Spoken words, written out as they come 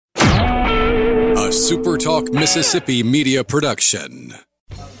A Super Talk Mississippi media production.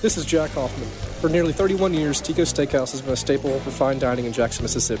 This is Jack Hoffman. For nearly 31 years, Tico's Steakhouse has been a staple for fine dining in Jackson,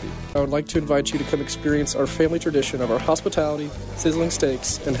 Mississippi. I would like to invite you to come experience our family tradition of our hospitality, sizzling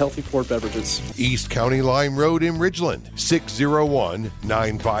steaks, and healthy poured beverages. East County Line Road in Ridgeland,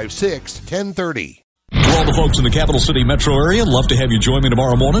 601-956-1030. For all the folks in the Capital City metro area, love to have you join me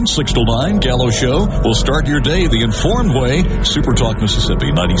tomorrow morning, 6 to 9, Gallo Show. We'll start your day the informed way. Super Talk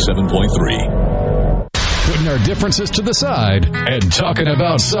Mississippi 97.3. Putting our differences to the side and talking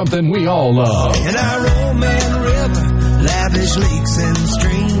about something we all love. In our old man river, lavish lakes and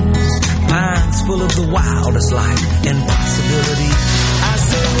streams, pines full of the wildest life and possibility. I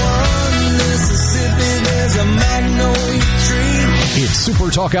say one Mississippi, there's a magnolia tree. It's Super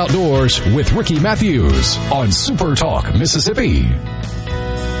Talk Outdoors with Ricky Matthews on Super Talk Mississippi.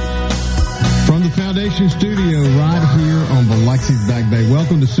 From the Foundation Studio right here on Biloxi's Back Bay.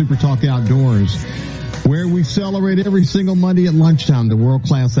 Welcome to Super Talk Outdoors, where we celebrate every single Monday at lunchtime the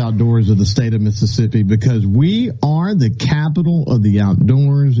world-class outdoors of the state of Mississippi, because we are the capital of the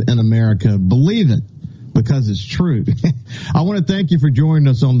outdoors in America. Believe it, because it's true. I want to thank you for joining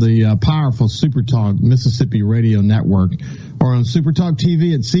us on the powerful Super Talk Mississippi Radio Network, or on Super Talk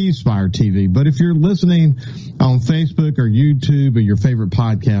TV at C Spire TV. But if you're listening on Facebook or YouTube or your favorite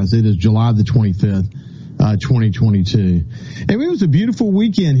podcast, it is July the 25th. 2022. And it was a beautiful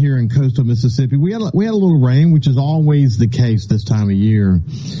weekend here in coastal Mississippi. We had a little rain, which is always the case this time of year.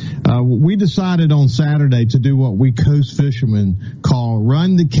 We decided on Saturday to do what we coast fishermen call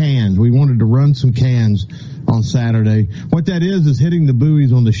run the cans. We wanted to run some cans on Saturday. What that is hitting the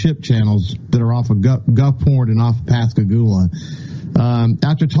buoys on the ship channels that are off of Gulfport and off of Pascagoula.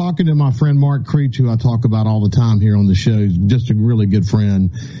 After talking to my friend Mark Creech, who I talk about all the time here on the show, he's just a really good friend.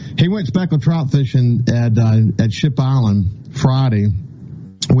 He went speckled trout fishing at Ship Island Friday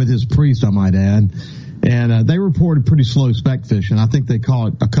with his priest, I might add. And they reported pretty slow speck fishing. I think they call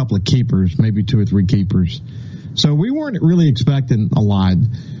it a couple of keepers, maybe 2 or 3 keepers. So we weren't really expecting a lot.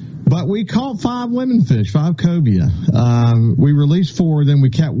 But we caught 5 lemonfish, 5 cobia. We released 4, then we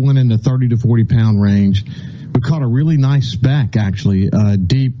kept one in the 30 to 40 pound range. We caught a really nice speck, actually,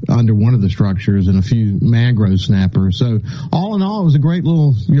 deep under one of the structures, and a few mangrove snappers. So all in all, it was a great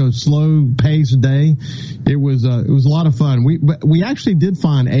little, slow paced day. It was a lot of fun. We actually did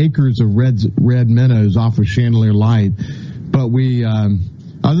find acres of red minnows off of Chandelier Light, but we,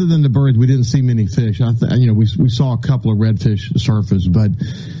 other than the birds, we didn't see many fish. We saw a couple of redfish surface, but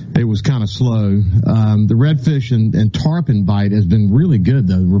it was kind of slow. The redfish and tarpon bite has been really good,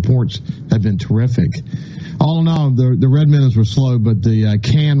 though. The reports have been terrific. All in all, the red minnows were slow, but the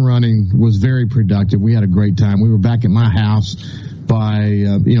can running was very productive. We had a great time. We were back at my house by,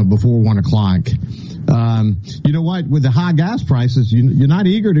 before 1 o'clock. You know what? With the high gas prices, you're not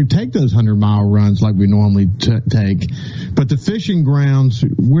eager to take those 100-mile runs like we normally take. But the fishing grounds,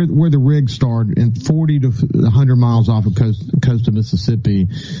 where the rigs start, in 40 to 100 miles off of coast of Mississippi,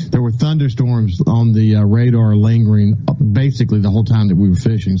 there were thunderstorms on the radar lingering basically the whole time that we were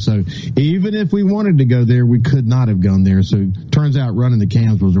fishing. So even if we wanted to go there, we could not have gone there. So turns out running the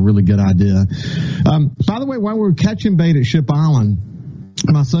cans was a really good idea. By the way, while we were catching bait at Ship Island,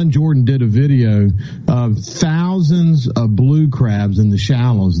 my son Jordan did a video of thousands of blue crabs in the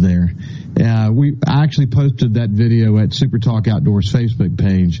shallows there. I actually posted that video at Super Talk Outdoors Facebook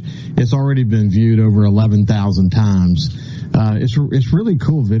page. It's already been viewed over 11,000 times. It's really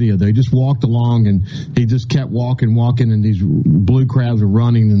cool video. They just walked along, and he just kept walking, and these blue crabs were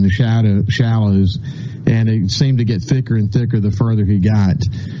running in the shallows, and it seemed to get thicker and thicker the further he got.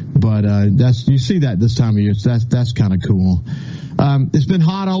 But you see that this time of year. So that's kind of cool. It's been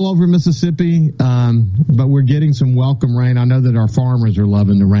hot all over Mississippi, but we're getting some welcome rain. I know that our farmers are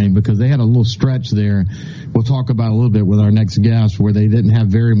loving the rain because they had a little stretch there. We'll talk about a little bit with our next guest where they didn't have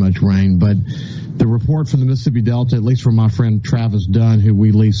very much rain. But the report from the Mississippi Delta, at least from my friend Travis Dunn, who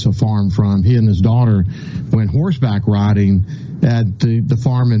we lease a farm from, he and his daughter went horseback riding at the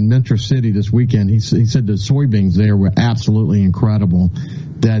farm in Mentor City this weekend. He said the soybeans there were absolutely incredible,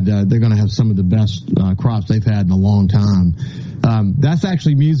 that they're going to have some of the best crops they've had in a long time. That's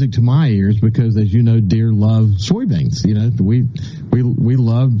actually music to my ears because, as you know, deer love soybeans. We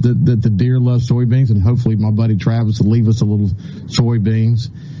love that the deer love soybeans, and hopefully my buddy Travis will leave us a little soybeans.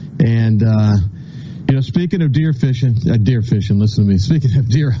 And speaking of deer fishing, listen to me. Speaking of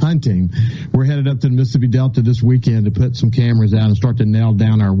deer hunting, we're headed up to the Mississippi Delta this weekend to put some cameras out and start to nail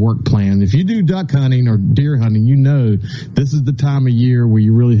down our work plan. If you do duck hunting or deer hunting, you know this is the time of year where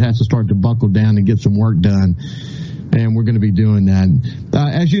you really have to start to buckle down and get some work done. and we're going to be doing that.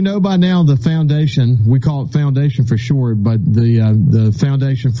 As you know by now, the foundation, we call it Foundation for short, but the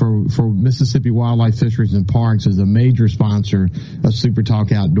Foundation for Mississippi Wildlife, Fisheries, and Parks is a major sponsor of Super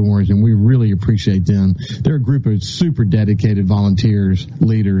Talk Outdoors, and we really appreciate them. They're a group of super dedicated volunteers,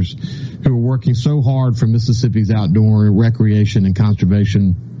 leaders, who are working so hard for Mississippi's outdoor recreation and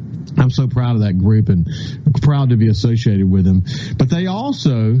conservation. I'm so proud of that group and proud to be associated with them. But they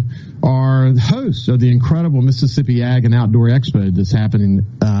also are hosts of the incredible Mississippi Ag and Outdoor Expo that's happening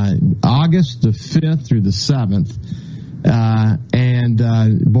August the 5th through the 7th.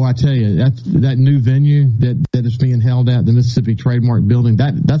 Boy, I tell you, that new venue that is being held at, the Mississippi Trademark Building,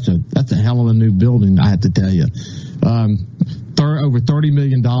 that's a hell of a new building, I have to tell you. Over $30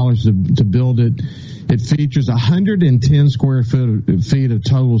 million to build it. It features 110 square feet of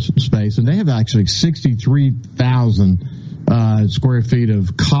total space, and they have actually 63,000 square feet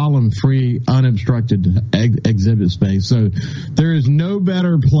of column-free, unobstructed exhibit space. So there is no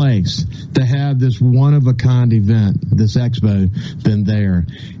better place to have this one-of-a-kind event, this expo, than there.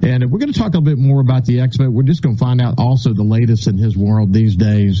 And we're going to talk a bit more about the expo. We're just going to find out also the latest in his world these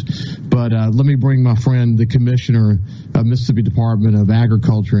days. But let me bring my friend, the Commissioner of Mississippi Department of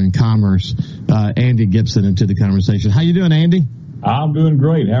Agriculture and Commerce, Andy Gibson, into the conversation. How you doing, Andy? I'm doing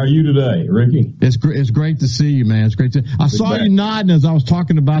great. How are you today, Ricky? It's great to see you, man. It's great to. I saw you nodding as I was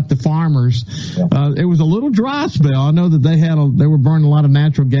talking about the farmers. Yeah. It was a little dry spell. I know that they were burning a lot of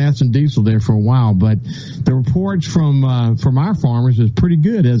natural gas and diesel there for a while, but the reports from our farmers is pretty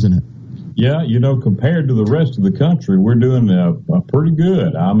good, isn't it? Yeah, compared to the rest of the country, we're doing pretty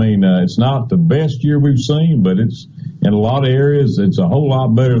good. I mean, it's not the best year we've seen, but it's in a lot of areas, it's a whole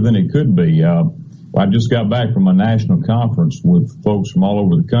lot better than it could be. I just got back from a national conference with folks from all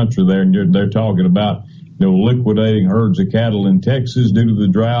over the country there, and they're talking about, liquidating herds of cattle in Texas due to the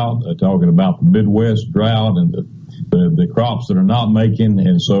drought. They're talking about the Midwest drought and the crops that are not making.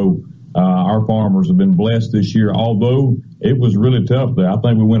 And so our farmers have been blessed this year, although it was really tough there. I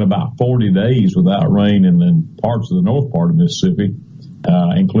think we went about 40 days without rain in parts of the north part of Mississippi,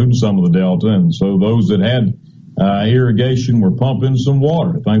 including some of the Delta. And so those that had irrigation were pumping some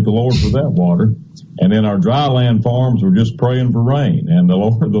water. Thank the Lord for that water. And then our dry land farms were just praying for rain. And the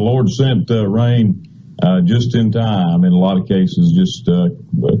Lord sent rain just in time in a lot of cases just a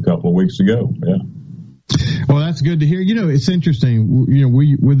couple of weeks ago. Yeah. Well, that's good to hear. It's interesting.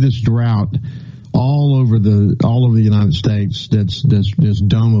 We with this drought all over the United States, that's this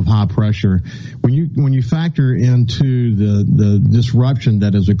dome of high pressure. When you factor into the disruption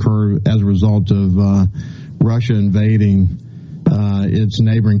that has occurred as a result of Russia invading its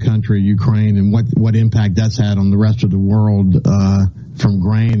neighboring country, Ukraine, and what impact that's had on the rest of the world from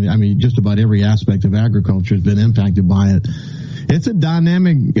grain. I mean, just about every aspect of agriculture has been impacted by it. It's a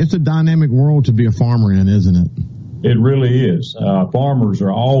dynamic world to be a farmer in, isn't it? It really is. Farmers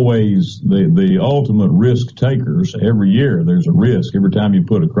are always the ultimate risk takers. Every year there's a risk. Every time you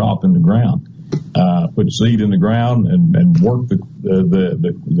put a crop in the ground, put seed in the ground and work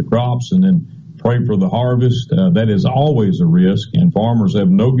the crops and then pray for the harvest. That is always a risk, and farmers have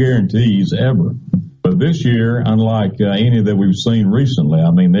no guarantees ever. But this year, unlike any that we've seen recently,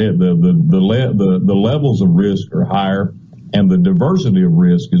 I mean, the levels of risk are higher, and the diversity of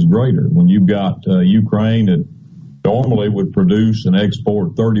risk is greater. When you've got Ukraine that normally would produce and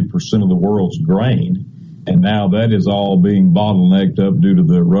export 30% of the world's grain, and now that is all being bottlenecked up due to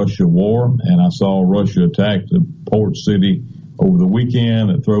the Russia war. And I saw Russia attack the port city over the weekend.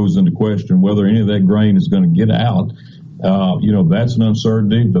 It throws into question whether any of that grain is going to get out. That's an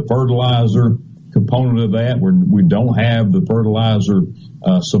uncertainty. The fertilizer component of that, we don't have the fertilizer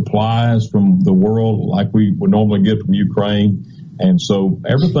supplies from the world like we would normally get from Ukraine. And so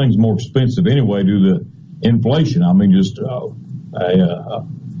everything's more expensive anyway due to inflation. I mean, just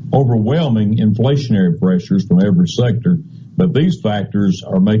overwhelming inflationary pressures from every sector. But these factors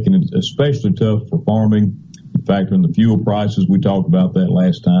are making it especially tough for farming. Factor in the fuel prices, we talked about that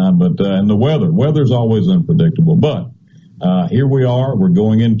last time, but and the weather's always unpredictable. But here we are, we're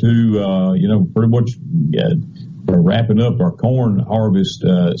going into pretty much we're wrapping up our corn harvest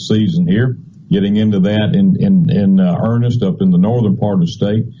season here, getting into that in earnest up in the northern part of the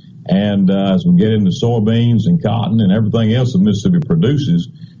state. And as we get into soybeans and cotton and everything else that Mississippi produces,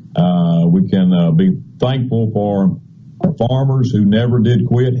 we can be thankful for our farmers who never did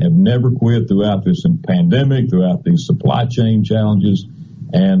quit, have never quit throughout this pandemic, throughout these supply chain challenges,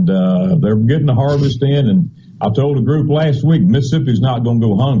 and they're getting the harvest in. And I told a group last week, Mississippi's not going to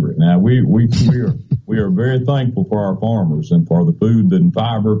go hungry. Now we are very thankful for our farmers and for the food and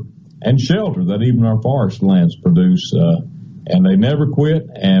fiber and shelter that even our forest lands produce, and they never quit,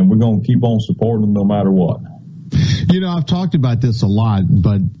 and we're going to keep on supporting them no matter what. I've talked about this a lot,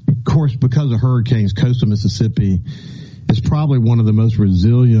 but of course, because of hurricanes, coastal Mississippi is probably one of the most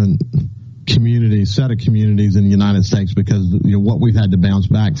resilient set of communities in the United States because what we've had to bounce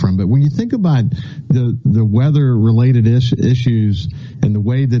back from. But when you think about the weather related issues and the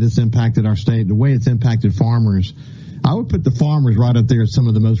way that it's impacted our state, the way it's impacted farmers, I would put the farmers right up there as some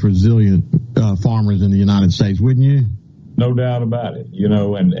of the most resilient farmers in the United States, wouldn't you? No doubt about it.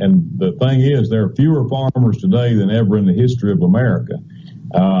 And the thing is, there are fewer farmers today than ever in the history of America.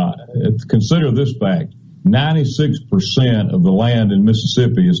 Consider this fact. 96% of the land in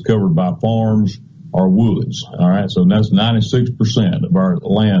Mississippi is covered by farms or woods. All right. So that's 96% of our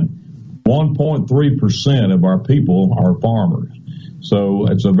land. 1.3% of our people are farmers. So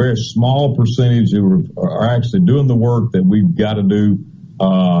it's a very small percentage who are actually doing the work that we've got to do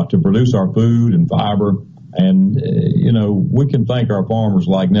to produce our food and fiber. And, we can thank our farmers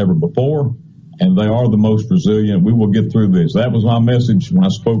like never before, and they are the most resilient. We will get through this. That was my message when I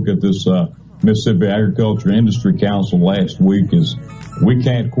spoke at this Mississippi Agriculture Industry Council last week is we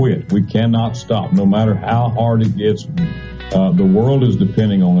can't quit. We cannot stop, no matter how hard it gets. The world is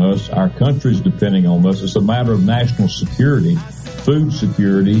depending on us. Our country is depending on us. It's a matter of national security. Food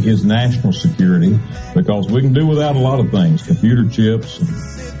security is national security because we can do without a lot of things, computer chips,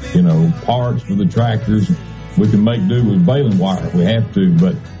 and, parts for the tractors. We can make do with baling wire if we have to,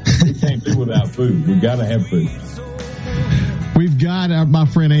 but we can't do without food. We've got to have food. We've got my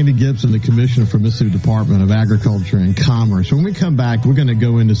friend Andy Gibson, the Commissioner for Mississippi Department of Agriculture and Commerce. When we come back, we're going to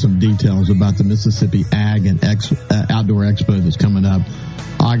go into some details about the Mississippi Ag and Outdoor Expo that's coming up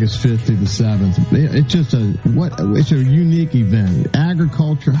August 5th through the 7th. It's a unique event.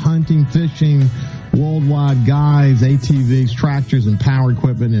 Agriculture, hunting, fishing, worldwide guides, ATVs, tractors, and power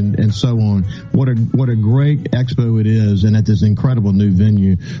equipment, and so on. What a great expo it is, and at this incredible new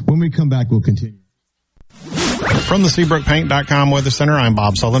venue. When we come back, we'll continue. From the SeabrookPaint.com Weather Center, I'm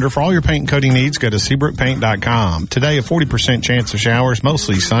Bob Sullender. For all your paint and coating needs, go to SeabrookPaint.com. Today, a 40% chance of showers,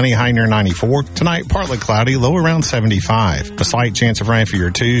 mostly sunny, high near 94. Tonight, partly cloudy, low around 75. A slight chance of rain for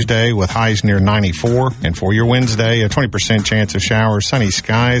your Tuesday with highs near 94. And for your Wednesday, a 20% chance of showers, sunny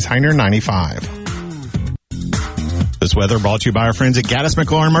skies, high near 95. This weather brought to you by our friends at Gaddis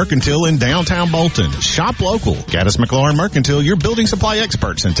McLaurin Mercantile in downtown Bolton. Shop local. Gaddis McLaurin Mercantile, your building supply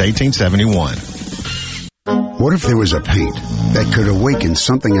expert since 1871. What if there was a paint that could awaken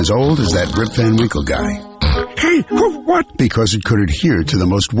something as old as that Rip Van Winkle guy? Hey, what? Because it could adhere to the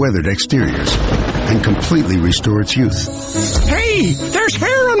most weathered exteriors and completely restore its youth. Hey, there's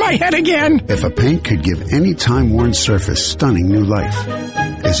hair on my head again! If a paint could give any time-worn surface stunning new life,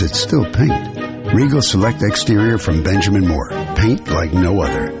 is it still paint? Regal Select Exterior from Benjamin Moore. Paint like no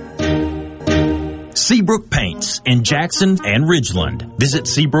other. Seabrook Paints in Jackson and Ridgeland. Visit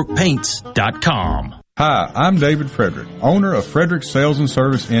SeabrookPaints.com. Hi, I'm David Frederick, owner of Frederick Sales and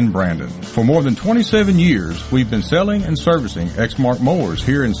Service in Brandon. For more than 27 years, we've been selling and servicing Exmark mowers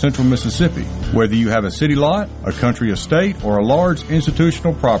here in central Mississippi. Whether you have a city lot, a country estate, or a large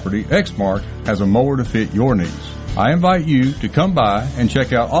institutional property, Exmark has a mower to fit your needs. I invite you to come by and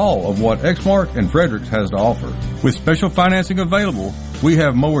check out all of what Exmark and Fredericks has to offer. With special financing available, we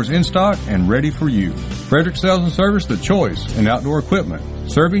have mowers in stock and ready for you. Frederick Sales and Service, the choice in outdoor equipment,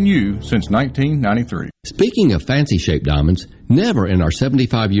 serving you since 1993. Speaking of fancy-shaped diamonds, never in our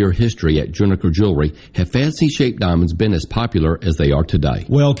 75-year history at Juniker Jewelry have fancy-shaped diamonds been as popular as they are today.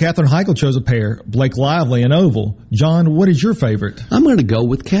 Well, Catherine Heichel chose a pair, Blake Lively an oval. John, what is your favorite? I'm going to go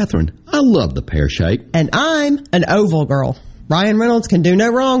with Catherine. I love the pear shape. And I'm an oval girl. Ryan Reynolds can do no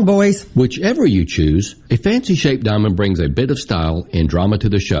wrong, boys. Whichever you choose, a fancy-shaped diamond brings a bit of style and drama to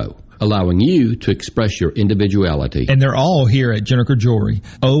the show, allowing you to express your individuality. And they're all here at Juniker Jewelry.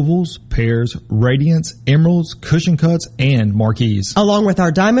 Ovals, pairs, radiants, emeralds, cushion cuts, and marquees. Along with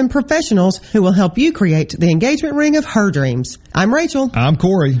our diamond professionals who will help you create the engagement ring of her dreams. I'm Rachel. I'm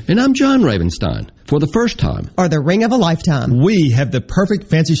Corey. And I'm John Ravenstein. For the first time. Or the ring of a lifetime. We have the perfect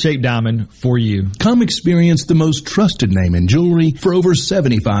fancy-shaped diamond for you. Come experience the most trusted name in jewelry for over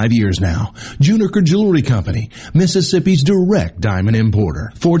 75 years now. Juniker Jewelry Company, Mississippi's direct diamond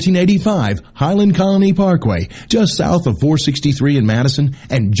importer. 1485 Highland Colony Parkway, just south of 463 in Madison,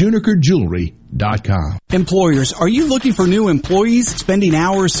 and JunikerJewelry.com. Employers, are you looking for new employees, spending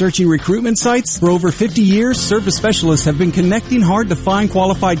hours searching recruitment sites? For over 50 years, service specialists have been connecting hard to find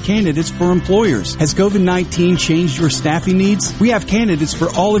qualified candidates for employers. Has COVID-19 changed your staffing needs? We have candidates for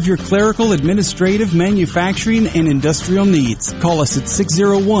all of your clerical, administrative, manufacturing, and industrial needs. Call us at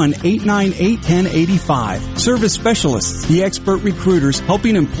 601-898-1085. Service specialists, the expert recruiters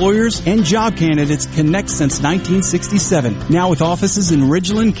helping employers and job candidates connect since 1967. Now with offices in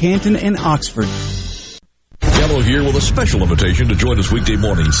Ridgeland, Canton, and Oxford. Gallo here with a special invitation to join us weekday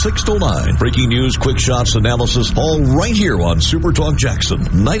morning, 6 to 9. Breaking news, quick shots, analysis, all right here on Super Talk Jackson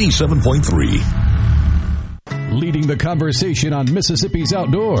 97.3. Leading the conversation on Mississippi's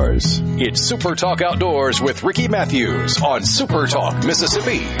outdoors. It's Super Talk Outdoors with Ricky Matthews on Super Talk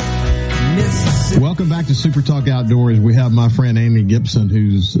Mississippi. Welcome back to Super Talk Outdoors. We have my friend Amy Gibson,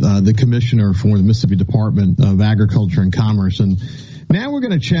 who's the commissioner for the Mississippi Department of Agriculture and Commerce. And now we're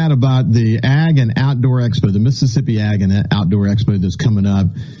going to chat about the Ag and Outdoor Expo, the Mississippi Ag and Outdoor Expo that's coming up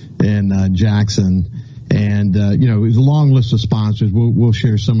in Jackson. And, it's a long list of sponsors. We'll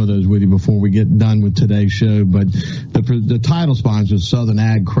share some of those with you before we get done with today's show. But the title sponsor is Southern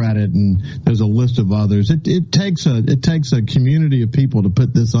Ag Credit, and there's a list of others. It takes a community of people to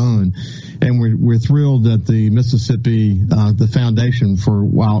put this on. And we're thrilled that the Mississippi, the Foundation for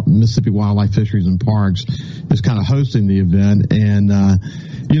Mississippi Wildlife Fisheries and Parks is kind of hosting the event. And,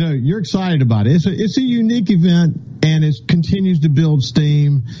 you're excited about it. It's a unique event, and it continues to build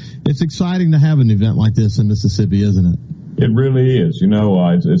steam. It's exciting to have an event like this in Mississippi, isn't it? It really is.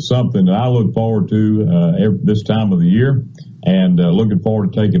 It's something that I look forward to this time of the year, and looking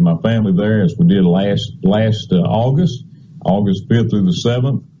forward to taking my family there as we did last August 5th through the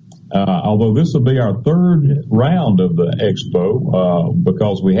 7th. Although this will be our third round of the expo,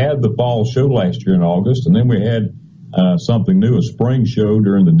 because we had the fall show last year in August, and then we had something new, a spring show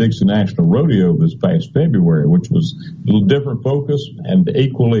during the Dixie National Rodeo this past February, which was a little different focus and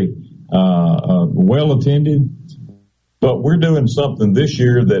equally well attended. But we're doing something this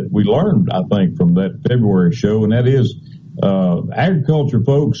year that we learned, I think, from that February show, and that is agriculture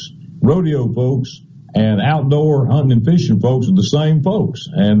folks, rodeo folks, and outdoor hunting and fishing folks are the same folks.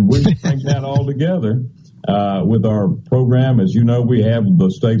 And we bring that all together with our program. As you know, we have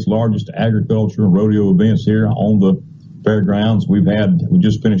the state's largest agriculture and rodeo events here on the fairgrounds. We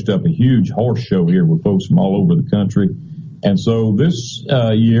just finished up a huge horse show here with folks from all over the country. And so this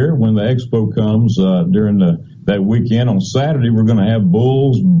year, when the expo comes during that weekend on Saturday, we're going to have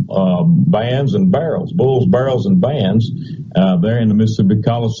bulls, bands, and barrels, bulls, barrels, and bands there in the Mississippi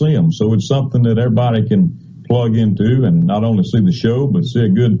Coliseum. So it's something that everybody can plug into and not only see the show, but see a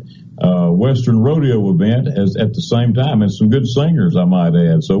good Western rodeo event at the same time, and some good singers, I might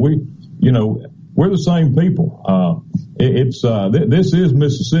add. So we're the same people. This is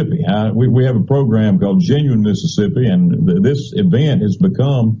Mississippi. We have a program called Genuine Mississippi, and this event has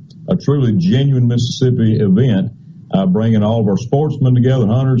become a truly genuine Mississippi event, bringing all of our sportsmen together,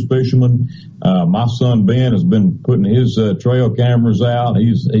 hunters, fishermen. My son Ben has been putting his trail cameras out.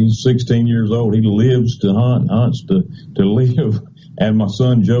 He's 16 years old. He lives to hunt, hunts to live. And my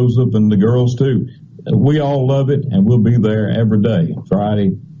son Joseph and the girls too. We all love it, and we'll be there every day,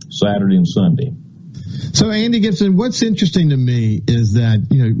 Friday, Saturday, and Sunday. So, Andy Gibson, what's interesting to me is that,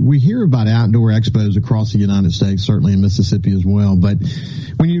 we hear about outdoor expos across the United States, certainly in Mississippi as well. But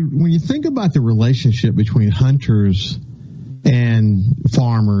when you think about the relationship between hunters and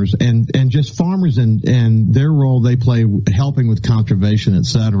farmers and just farmers and their role they play helping with conservation, et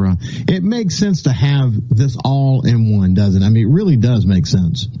cetera, it makes sense to have this all in one, doesn't it? I mean, it really does make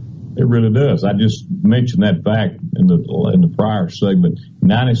sense. It really does. I just mentioned that fact in the prior segment.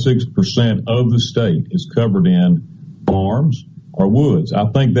 96% of the state is covered in farms or woods. I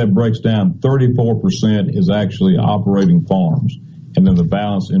think that breaks down 34% is actually operating farms, and then the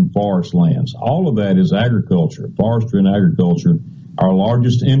balance in forest lands. All of that is agriculture, forestry and agriculture. Our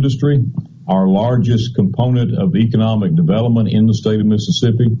largest industry, our largest component of economic development in the state of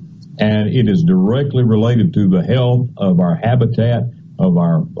Mississippi, and it is directly related to the health of our habitat, of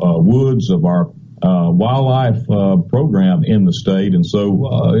our woods, of our wildlife program in the state. And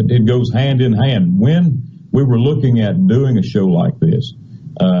so it goes hand in hand. When we were looking at doing a show like this,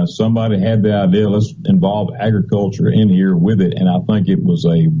 somebody had the idea, let's involve agriculture in here with it. And I think it was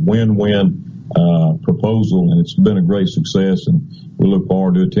a win-win proposal, and it's been a great success, and we look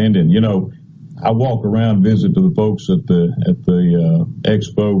forward to attending. I walk around, visit to the folks at the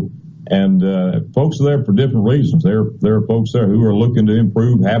expo, and folks are there for different reasons. There are folks there who are looking to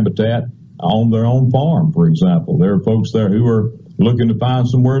improve habitat on their own farm, for example. There are folks there who are looking to find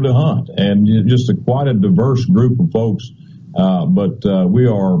somewhere to hunt, and just quite a diverse group of folks. But we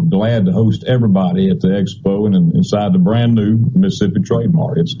are glad to host everybody at the expo and inside the brand new Mississippi Trade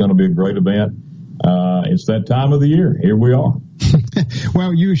Mart. It's going to be a great event. It's that time of the year. Here we are.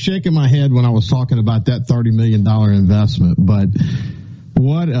 Well, you were shaking my head when I was talking about that $30 million investment, but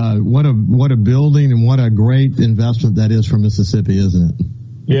what a building and what a great investment that is for Mississippi, isn't it?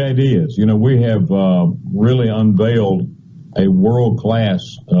 Yeah, it is. We have really unveiled a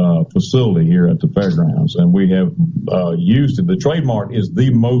world-class facility here at the fairgrounds, and we have used it. The Trade Mart is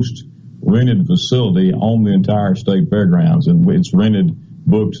the most rented facility on the entire state fairgrounds, and it's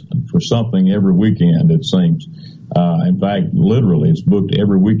booked for something every weekend, it seems. In fact, literally, it's booked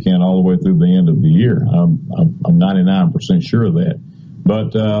every weekend all the way through the end of the year. I'm 99% sure of that.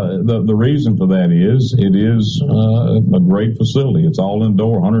 But the reason for that is it is a great facility. It's all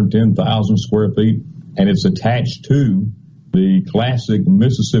indoor, 110,000 square feet, and it's attached to the classic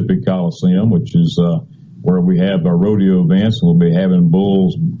Mississippi Coliseum, which is where we have our rodeo events, and we'll be having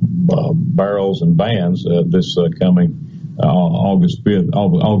bulls, barrels, and bands this coming August the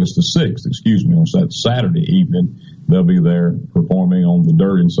 6th, on that Saturday evening. They'll be there performing on the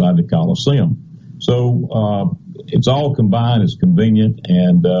dirt inside the Coliseum. So it's all combined. It's convenient,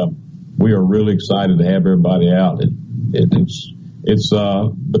 and we are really excited to have everybody out. It's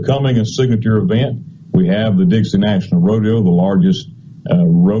becoming a signature event. We have the Dixie National Rodeo, the largest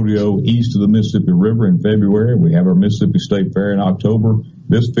rodeo east of the Mississippi River, in February. We have our Mississippi State Fair in October.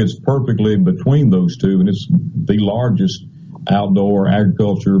 This fits perfectly between those two, and it's the largest outdoor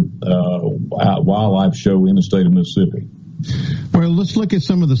agriculture wildlife show in the state of Mississippi. Well, let's look at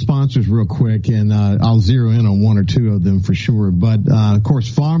some of the sponsors real quick, and I'll zero in on one or two of them for sure. But, of course,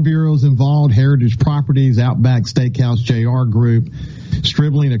 Farm Bureau's involved, Heritage Properties, Outback Steakhouse, JR Group,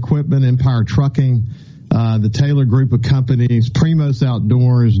 Stribling Equipment, Empire Trucking, the Taylor Group of Companies, Primos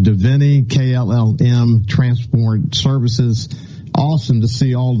Outdoors, Davini, KLLM Transport Services. Awesome to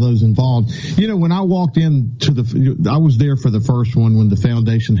see all those involved. You know, when I walked in I was there for the first one when the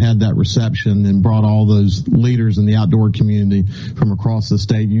foundation had that reception and brought all those leaders in the outdoor community from across the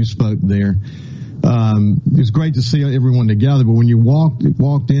state. You spoke there. It was great to see everyone together, but when you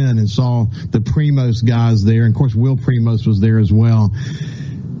walked in and saw the Primos guys there, and of course Will Primos was there as well,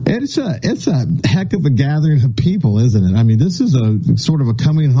 it's a heck of a gathering of people, isn't it? I mean, this is a sort of a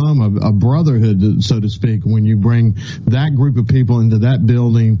coming home, a brotherhood, so to speak, when you bring that group of people into that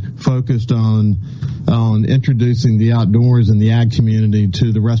building focused on introducing the outdoors and the ag community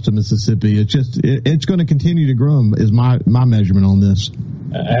to the rest of Mississippi. It's going to continue to grow, is my measurement on this.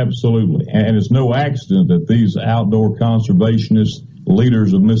 Absolutely. And it's no accident that these outdoor conservationist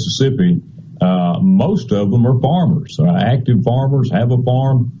leaders of Mississippi, most of them are farmers, active farmers, have a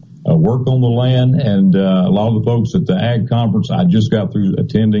farm, work on the land, and a lot of the folks at the Ag Conference, I just got through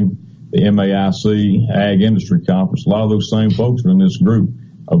attending the MAIC Ag Industry Conference. A lot of those same folks are in this group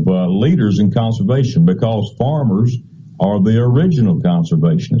of leaders in conservation, because farmers are the original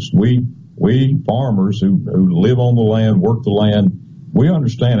conservationists. We farmers who live on the land, work the land, we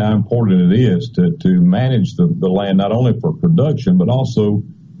understand how important it is to manage the land, not only for production, but also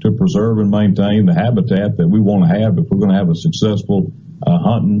to preserve and maintain the habitat that we want to have if we're going to have a successful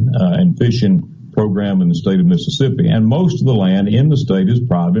hunting and fishing program in the state of Mississippi. And most of the land in the state is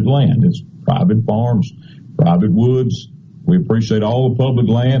private land. It's private farms, private woods. We appreciate all the public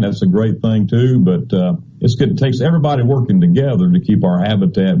land. That's a great thing too, but it takes everybody working together to keep our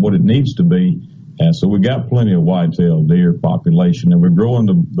habitat what it needs to be. And so we got plenty of whitetail deer population, and we're growing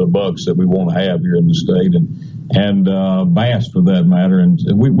the bucks that we want to have here in the state, and bass for that matter. And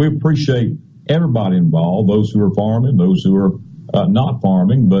we appreciate everybody involved, those who are farming, those who are not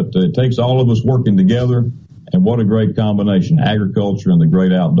farming, but it takes all of us working together, and what a great combination, agriculture and the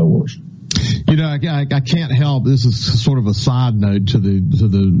great outdoors. You know, I can't help, this is sort of a side note to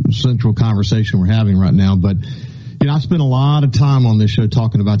the central conversation we're having right now, but you know, I spent a lot of time on this show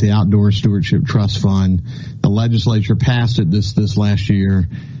talking about the Outdoor Stewardship Trust Fund. The legislature passed it this last year.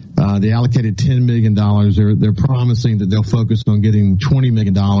 They allocated $10 million. They're promising that they'll focus on getting $20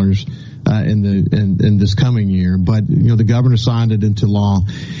 million in this coming year. But, you know, the governor signed it into law.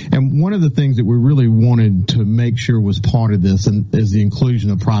 And one of the things that we really wanted to make sure was part of this is the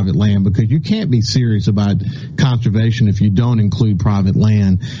inclusion of private land, because you can't be serious about conservation if you don't include private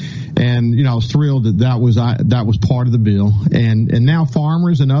land. And, you know, I was thrilled that was part of the bill. And now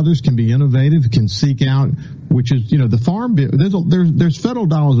farmers and others can be innovative, can seek out, which is, you know, the farm bill. There's federal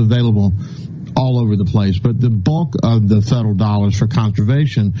dollars available all over the place, but the bulk of the federal dollars for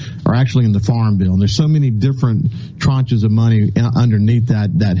conservation are actually in the farm bill. And there's so many different tranches of money underneath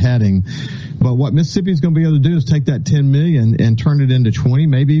that heading. But what Mississippi is going to be able to do is take that $10 million and turn it into 20,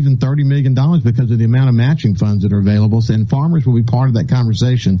 maybe even $30 million because of the amount of matching funds that are available. And farmers will be part of that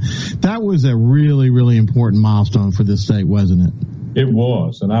conversation. That was a really, really important milestone for this state, wasn't it? It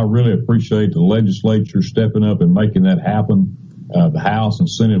was, and I really appreciate the legislature stepping up and making that happen. The House and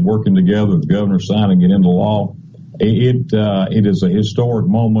Senate working together, the governor signing it into law. It is a historic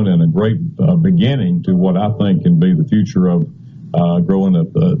moment and a great beginning to what I think can be the future of growing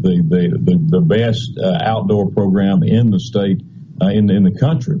up the best outdoor program in the state in the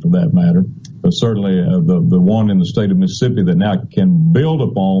country for that matter, but certainly the one in the state of Mississippi that now can build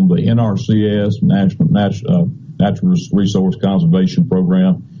upon the NRCS, Natural Resource Conservation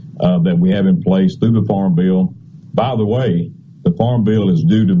Program, that we have in place through the Farm Bill. By the way, the Farm Bill is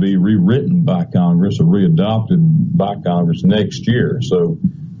due to be rewritten by Congress or readopted by Congress next year. So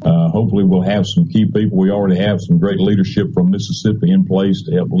hopefully we'll have some key people. We already have some great leadership from Mississippi in place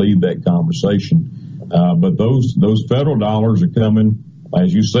to help lead that conversation. But those federal dollars are coming,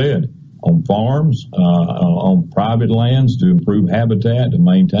 as you said, on farms, on private lands to improve habitat, to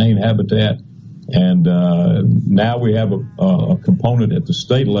maintain habitat. And now we have a component at the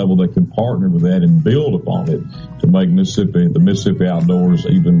state level that can partner with that and build upon it to make the Mississippi outdoors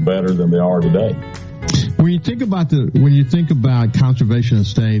even better than they are today. When you think about conservation of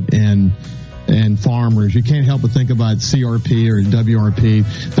state and farmers, you can't help but think about CRP or WRP.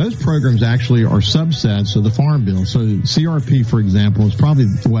 Those programs actually are subsets of the Farm Bill. So CRP, for example, is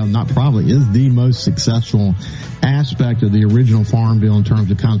is the most successful aspect of the original Farm Bill in terms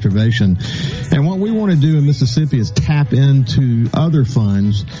of conservation. And what we want to do in Mississippi is tap into other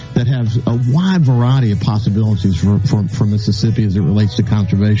funds that have a wide variety of possibilities for Mississippi as it relates to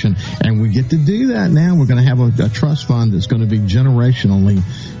conservation. And we get to do that now. We're going to have a trust fund that's going to be generationally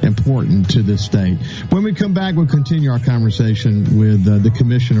important to this state. When we come back, we'll continue our conversation with the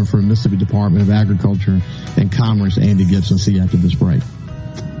Commissioner for Mississippi Department of Agriculture and Commerce, Andy Gibson. See you after this break.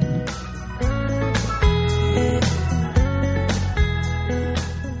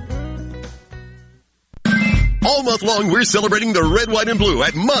 All month long, we're celebrating the red, white, and blue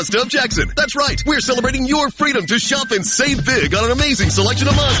at Mazda of Jackson. That's right. We're celebrating your freedom to shop and save big on an amazing selection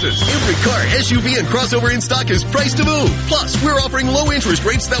of Mazdas. Every car, SUV, and crossover in stock is priced to move. Plus, we're offering low interest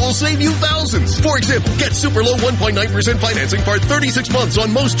rates that will save you thousands. For example, get super low 1.9% financing for 36 months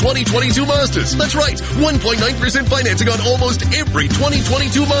on most 2022 Mazdas. That's right. 1.9% financing on almost every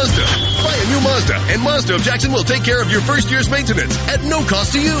 2022 Mazda. Buy a new Mazda, and Mazda of Jackson will take care of your first year's maintenance at no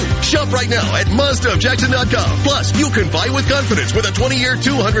cost to you. Shop right now at MazdaofJackson.com. Plus, you can buy with confidence with a 20-year,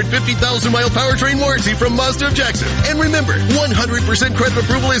 250,000-mile powertrain warranty from Mazda of Jackson. And remember, 100% credit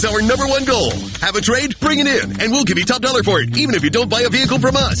approval is our #1 goal. Have a trade? Bring it in, and we'll give you top dollar for it, even if you don't buy a vehicle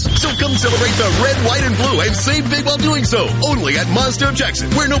from us. So come celebrate the red, white, and blue and save big while doing so. Only at Mazda of Jackson,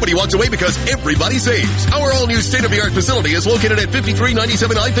 where nobody walks away because everybody saves. Our all-new state-of-the-art facility is located at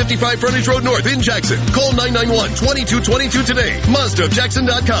 5397 I-55 Frontage Road North in Jackson. Call 991-2222 today.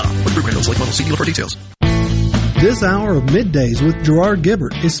 MazdaofJackson.com. With Brooklyn, select model, see dealer for details. This hour of Middays with Gerard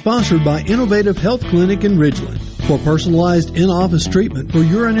Gibbert is sponsored by Innovative Health Clinic in Ridgeland. For personalized in-office treatment for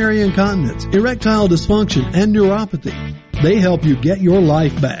urinary incontinence, erectile dysfunction, and neuropathy, they help you get your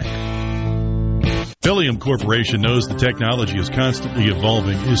life back. Pelium Corporation knows the technology is constantly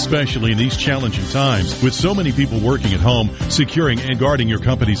evolving, especially in these challenging times. With so many people working at home, securing and guarding your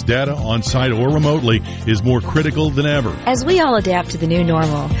company's data on-site or remotely is more critical than ever. As we all adapt to the new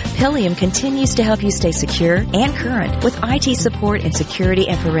normal, Pelium continues to help you stay secure and current with IT support in security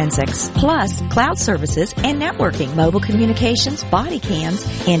and forensics, plus cloud services and networking, mobile communications, body cams,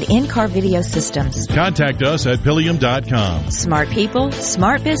 and in-car video systems. Contact us at Pelium.com. Smart people,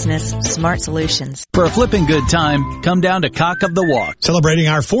 smart business, smart solutions. For a flipping good time, come down to Cock of the Walk. Celebrating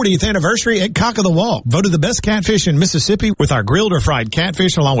our 40th anniversary at Cock of the Walk. Voted the best catfish in Mississippi with our grilled or fried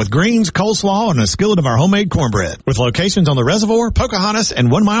catfish along with greens, coleslaw, and a skillet of our homemade cornbread. With locations on the Reservoir, Pocahontas,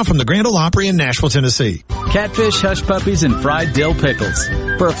 and 1 mile from the Grand Ole Opry in Nashville, Tennessee. Catfish, hush puppies, and fried dill pickles.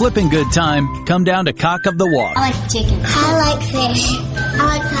 For a flipping good time, come down to Cock of the Walk. I like chicken. I like fish. I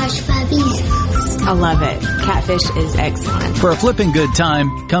like hush puppies. I love it. Catfish is excellent. For a flipping good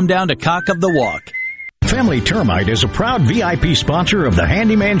time, come down to Cock of the Walk. Family Termite is a proud VIP sponsor of the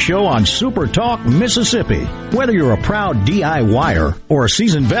Handyman Show on Super Talk, Mississippi. Whether you're a proud DIYer or a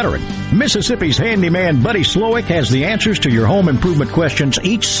seasoned veteran, Mississippi's handyman Buddy Slowick has the answers to your home improvement questions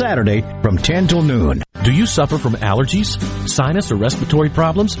each Saturday from 10 till noon. Do you suffer from allergies, sinus, or respiratory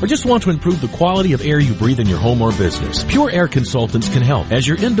problems, or just want to improve the quality of air you breathe in your home or business? Pure Air Consultants can help. As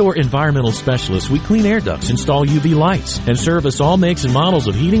your indoor environmental specialists, we clean air ducts, install UV lights, and service all makes and models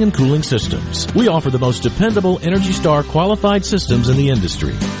of heating and cooling systems. We offer the most dependable Energy Star qualified systems in the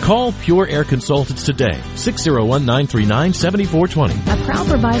industry. Call Pure Air Consultants today, 601-939-7420. A proud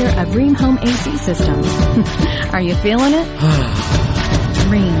provider of Rheem Home AC systems. Are you feeling it?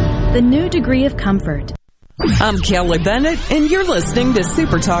 Rheem, the new degree of comfort. I'm Kelly Bennett, and you're listening to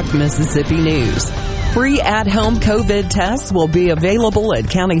Super Talk Mississippi News. Free at-home COVID tests will be available at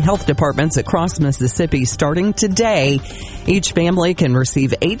county health departments across Mississippi starting today. Each family can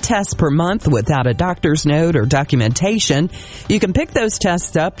receive 8 tests per month without a doctor's note or documentation. You can pick those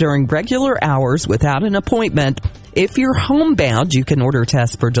tests up during regular hours without an appointment. If you're homebound, you can order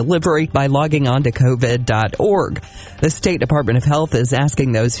tests for delivery by logging on to covid.org. The State Department of Health is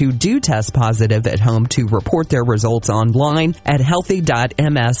asking those who do test positive at home to report their results online at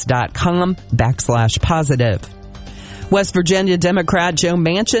healthy.ms.com/positive. West Virginia Democrat Joe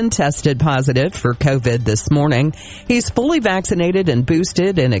Manchin tested positive for COVID this morning. He's fully vaccinated and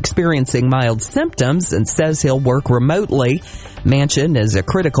boosted and experiencing mild symptoms and says he'll work remotely. Manchin is a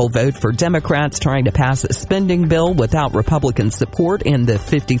critical vote for Democrats trying to pass a spending bill without Republican support in the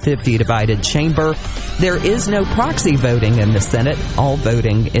 50-50 divided chamber. There is no proxy voting in the Senate. All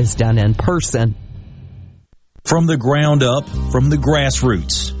voting is done in person. From the ground up, from the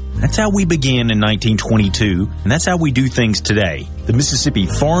grassroots. That's how we began in 1922, and that's how we do things today. The Mississippi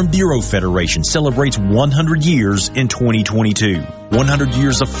Farm Bureau Federation celebrates 100 years in 2022. 100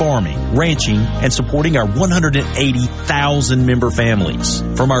 years of farming, ranching, and supporting our 180,000 member families.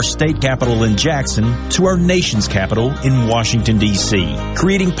 From our state capital in Jackson to our nation's capital in Washington, D.C.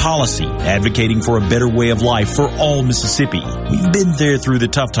 Creating policy, advocating for a better way of life for all Mississippi. We've been there through the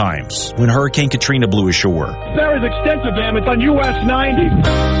tough times when Hurricane Katrina blew ashore. There is extensive damage on US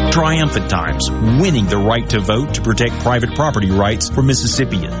 90. Triumphant times, winning the right to vote to protect private property rights for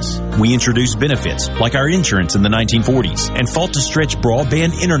Mississippians. We introduced benefits like our insurance in the 1940s and fought to stretch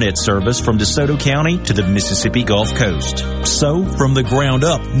broadband internet service from DeSoto County to the Mississippi Gulf Coast. So, from the ground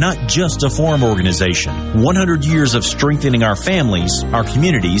up, not just a farm organization, 100 years of strengthening our families, our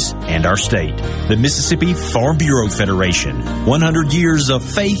communities, and our state. The Mississippi Farm Bureau Federation. 100 years of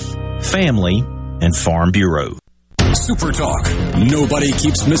faith, family, and Farm Bureau. Super Talk. Nobody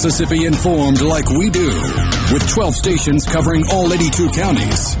keeps Mississippi informed like we do. With 12 stations covering all 82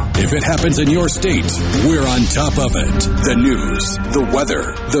 counties. If it happens in your state, we're on top of it. The news, the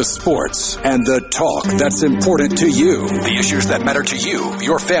weather, the sports, and the talk that's important to you. The issues that matter to you,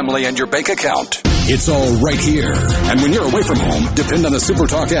 your family, and your bank account. It's all right here. And when you're away from home, depend on the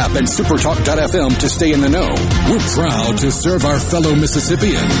SuperTalk app and supertalk.fm to stay in the know. We're proud to serve our fellow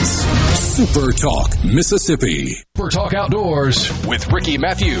Mississippians. SuperTalk Mississippi. SuperTalk Outdoors with Ricky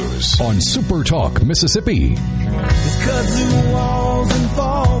Matthews on SuperTalk Mississippi. It's kudzu walls and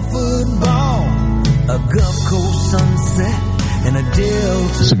fall football, a Gulf Coast sunset. And a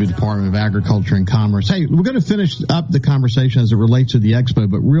Mississippi Department of Agriculture and Commerce. Hey, we're going to finish up the conversation as it relates to the expo,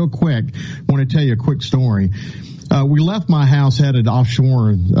 but real quick, I want to tell you a quick story. We left my house headed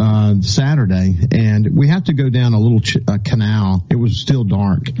offshore Saturday, and we have to go down a little canal. It was still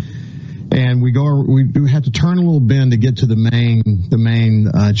dark. And we had to turn a little bend to get to the main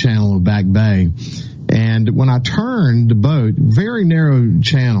channel of Back Bay. And when I turned the boat, very narrow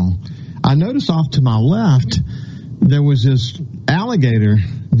channel, I noticed off to my left, there was this alligator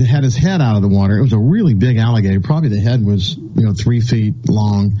that had his head out of the water. It was a really big alligator. Probably the head was, 3 feet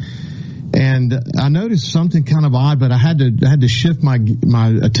long. And I noticed something kind of odd, but I had to shift my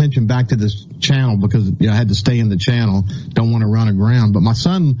attention back to this channel because I had to stay in the channel. Don't want to run aground. But my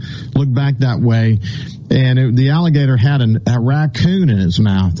son looked back that way, and the alligator had a raccoon in its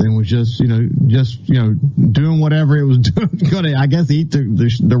mouth and was just doing whatever it was doing. I guess eat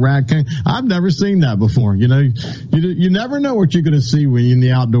the raccoon. I've never seen that before. You never know what you're going to see when you're in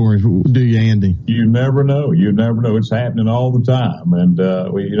the outdoors, do you, Andy? You never know. It's happening all the time, and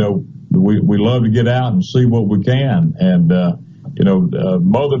we love to get out and see what we can. And,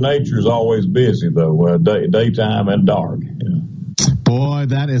 Mother Nature's always busy, though, daytime and dark. Boy,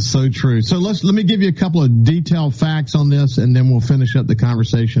 that is so true. So let me give you a couple of detailed facts on this, and then we'll finish up the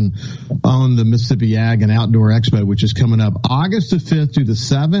conversation on the Mississippi Ag and Outdoor Expo, which is coming up August the 5th through the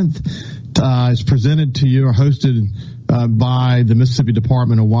 7th. It's presented to you or hosted by the Mississippi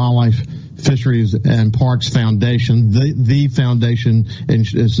Department of Wildlife, Fisheries and Parks Foundation. The foundation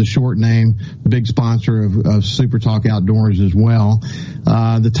is the short name, big sponsor of Super Talk Outdoors as well.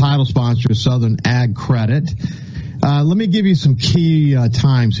 The title sponsor is Southern Ag Credit. Let me give you some key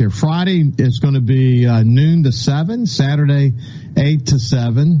times here. Friday is going to be noon to 7. Saturday, 8 to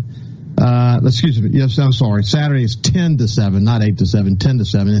 7. Excuse me. Yes, I'm sorry. Saturday is 10 to 7, not 8 to 7, 10 to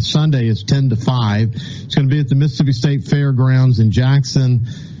 7. And Sunday is 10 to 5. It's going to be at the Mississippi State Fairgrounds in Jackson.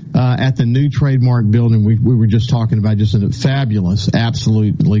 At the new Trademark Building, we were just talking about just a fabulous,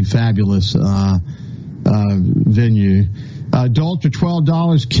 absolutely fabulous venue. Adults are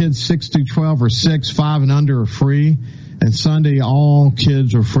 $12, kids 6 through 12 are $6, 5 and under are free. And Sunday, all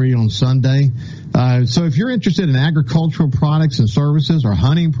kids are free on Sunday. So if you're interested in agricultural products and services, or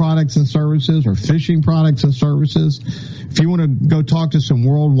hunting products and services, or fishing products and services, if you want to go talk to some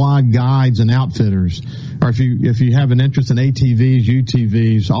worldwide guides and outfitters, or if you have an interest in ATVs,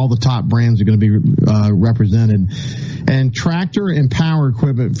 UTVs, all the top brands are going to be represented, and tractor and power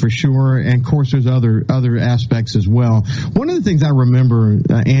equipment for sure. And of course, there's other aspects as well. One of the things I remember,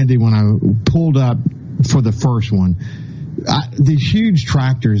 Andy, when I pulled up for the first one, these huge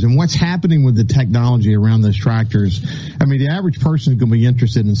tractors and what's happening with the technology around those tractors. I mean, the average person is going to be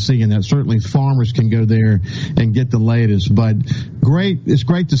interested in seeing that. Certainly farmers can go there and get the latest, but it's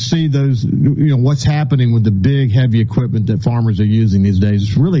great to see those, what's happening with the big heavy equipment that farmers are using these days.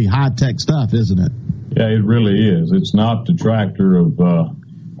 It's really high tech stuff, isn't it? Yeah, it really is. It's not the tractor of the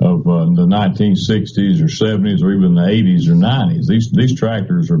 1960s or 70s or even the 80s or 90s. These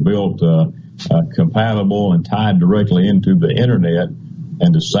tractors are built compatible and tied directly into the internet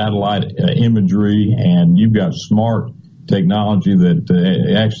and to satellite imagery, and you've got smart technology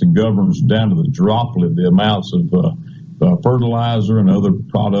that actually governs down to the droplet the amounts of fertilizer and other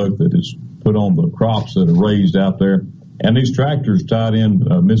product that is put on the crops that are raised out there. And these tractors tied in,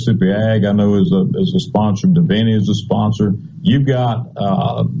 Mississippi Ag, I know, is a sponsor. Davini is a sponsor. You've got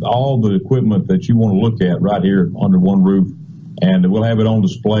all the equipment that you want to look at right here under one roof, and we'll have it on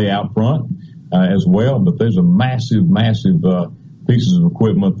display out front as well. But there's a massive pieces of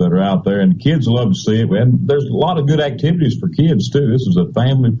equipment that are out there, and kids love to see it. And there's a lot of good activities for kids too. This is a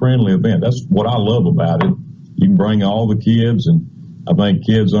family-friendly event. That's what I love about it. You can bring all the kids, and I think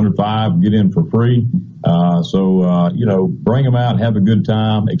kids under 5 get in for free. So bring them out, have a good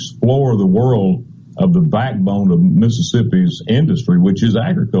time, explore the world of the backbone of Mississippi's industry, which is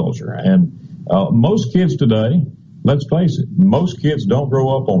agriculture. And most kids today, let's face it, most kids don't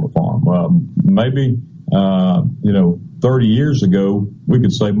grow up on a farm. Maybe 30 years ago, we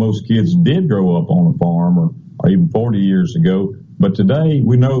could say most kids did grow up on a farm, or even 40 years ago. But today,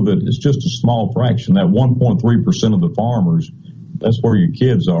 we know that it's just a small fraction, that 1.3% of the farmers. That's where your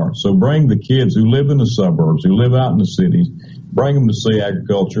kids are. So bring the kids who live in the suburbs, who live out in the cities, bring them to see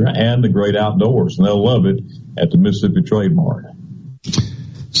agriculture and the great outdoors, and they'll love it at the Mississippi Trade Mart.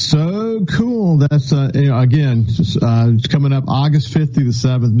 So cool. That's, again, it's coming up August 5th through the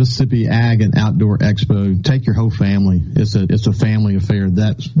 7th, Mississippi Ag and Outdoor Expo. Take your whole family. It's a family affair.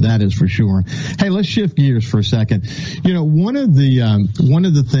 That is for sure. Hey, let's shift gears for a second. One of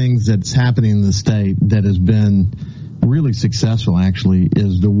the things that's happening in the state that has been really successful actually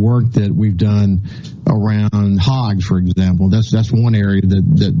is the work that we've done around hogs, for example. That's one area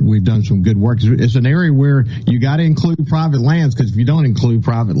that we've done some good work. It's an area where you got to include private lands, because if you don't include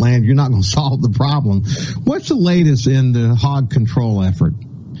private land, you're not going to solve the problem. What's the latest in the hog control effort?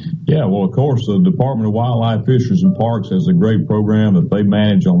 Yeah, well, of course, the Department of Wildlife, Fisheries, and Parks has a great program that they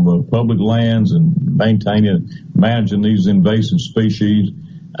manage on the public lands and managing these invasive species.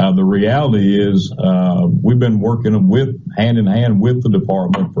 The reality is we've been working hand in hand with the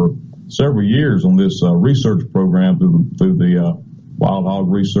department for several years on this research program through the wild hog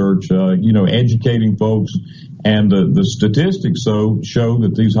research, educating folks. And the statistics show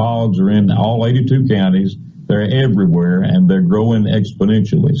that these hogs are in all 82 counties. They're everywhere, and they're growing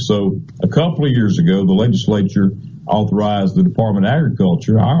exponentially. So a couple of years ago, the legislature authorized the Department of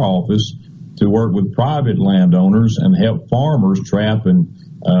Agriculture, our office, to work with private landowners and help farmers trap and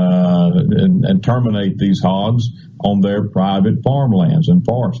terminate these hogs on their private farmlands and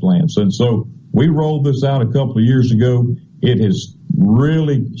forest lands. And so we rolled this out a couple of years ago. It has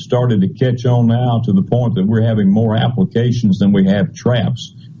really started to catch on now to the point that we're having more applications than we have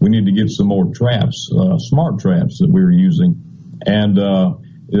traps. We need to get some more traps, smart traps that we're using. And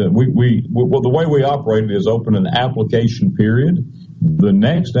the way we operate it is open an application period. The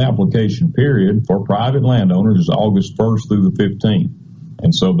next application period for private landowners is August 1st through the 15th.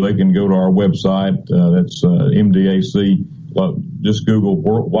 And so they can go to our website, that's MDAC, just Google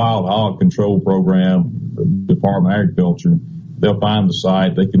Wild Hog Control Program, Department of Agriculture. They'll find the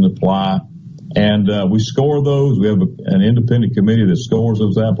site, they can apply. And we score those. We have an independent committee that scores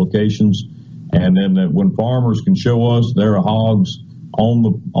those applications. And then when farmers can show us there are hogs on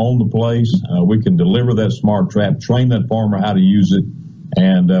the place, we can deliver that smart trap, train that farmer how to use it.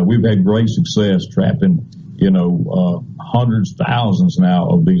 And we've had great success trapping hundreds, thousands now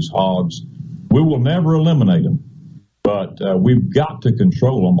of these hogs. We will never eliminate them, but we've got to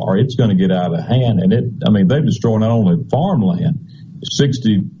control them, or it's going to get out of hand. And they destroy not only farmland,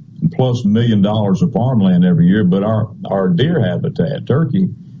 $60+ million of farmland every year, but our deer habitat, turkey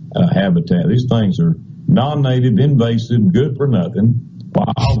habitat. These things are non-native, invasive, good for nothing.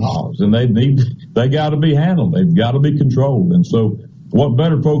 wild hogs, and they got to be handled. They've got to be controlled. And so what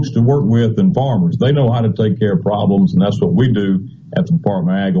better folks to work with than farmers? They know how to take care of problems, and that's what we do at the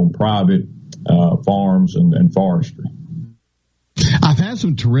Department of Ag on private farms and forestry. I've had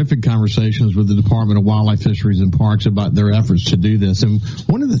some terrific conversations with the Department of Wildlife, Fisheries, and Parks about their efforts to do this. And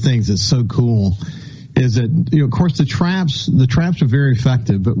one of the things that's so cool is that, of course, the traps are very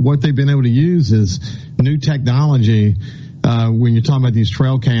effective, but what they've been able to use is new technology when you're talking about these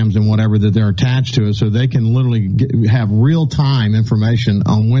trail cams and whatever that they're attached to it, so they can literally have real-time information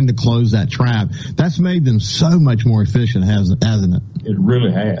on when to close that trap. That's made them so much more efficient, hasn't it? It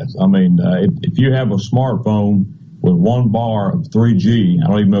really has. I mean, if you have a smartphone with one bar of 3G, I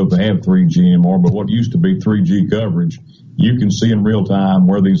don't even know if they have 3G anymore, but what used to be 3G coverage, you can see in real time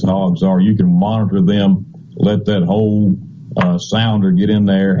where these hogs are. You can monitor them, let that whole sounder get in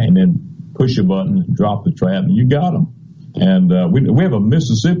there, and then push a button, drop the trap, and you got them. And we have a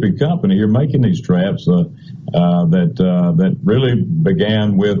Mississippi company here making these traps that really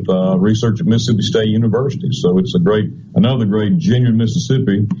began with research at Mississippi State University. So it's another great genuine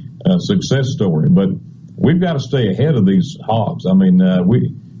Mississippi success story. But we've got to stay ahead of these hogs. I mean, if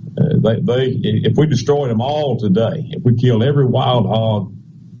we destroyed them all today, if we killed every wild hog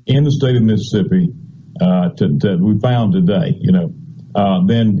in the state of Mississippi we found today,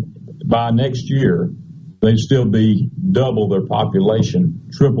 then by next year they'd still be double their population,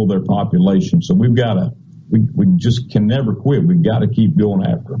 triple their population. So we just can never quit. We've got to keep going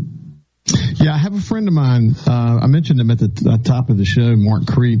after them. Yeah, I have a friend of mine, I mentioned him at the top of the show, Mark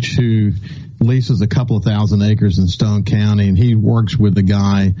Creech, who leases a couple of thousand acres in Stone County, and he works with a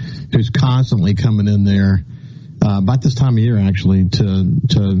guy who's constantly coming in there about this time of year, actually,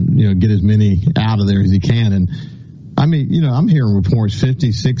 to get as many out of there as he can. And I mean, I'm hearing reports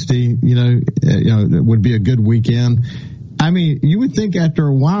 50, 60, would be a good weekend. I mean, you would think after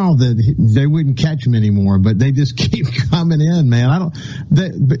a while that they wouldn't catch them anymore, but they just keep coming in, man.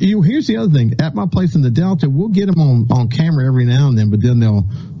 Here's the other thing. At my place in the Delta, we'll get them on camera every now and then, but then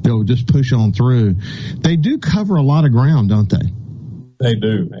they'll just push on through. They do cover a lot of ground, don't they? They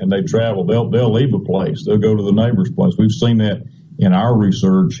do, and they travel. They'll leave a place. They'll go to the neighbor's place. We've seen that in our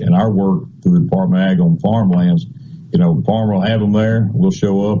research and our work through the Department of Ag on farmlands. Farmer will have them there. We'll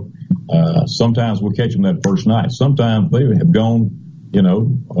show up. Sometimes we'll catch them that first night. Sometimes they have gone,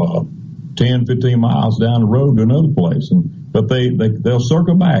 10, 15 miles down the road to another place, but they'll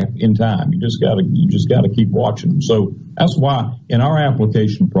circle back in time. You just gotta keep watching them. So that's why in our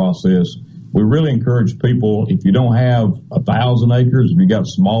application process, we really encourage people, if you don't have 1,000 acres, if you got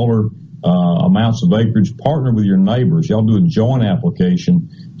smaller amounts of acreage, partner with your neighbors. Y'all do a joint application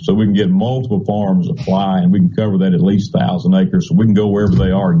so we can get multiple farms apply, and we can cover that at least 1,000 acres, so we can go wherever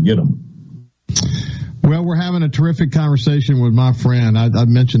they are and get them. Well, we're having a terrific conversation with my friend. I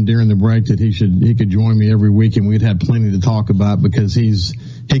mentioned during the break that he could join me every week, and we'd have plenty to talk about because he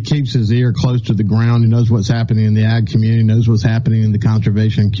keeps his ear close to the ground. He knows what's happening in the ag community, knows what's happening in the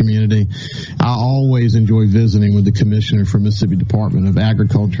conservation community. I always enjoy visiting with the commissioner for Mississippi Department of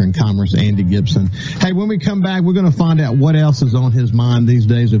Agriculture and Commerce, Andy Gibson. Hey, when we come back, we're going to find out what else is on his mind these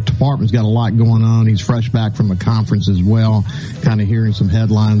days. The department's got a lot going on. He's fresh back from a conference as well, kind of hearing some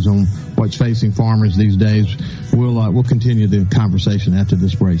headlines on what's facing farmers these days. We'll continue the conversation after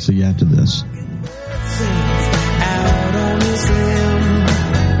this break. See you after this. Out on his limb,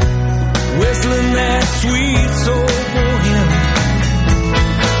 whistling that sweet soulful hymn.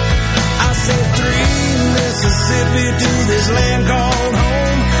 I said 3 Mississippi to this land called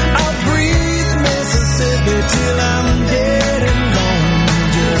home. I'll breathe Mississippi till I'm dead and gone.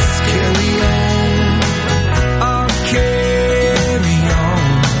 Just carry on, I'll carry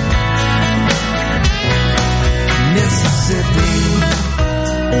on. Mississippi.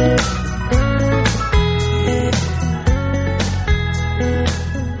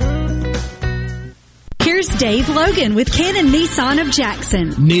 Here's Dave Logan with Cannon Nissan of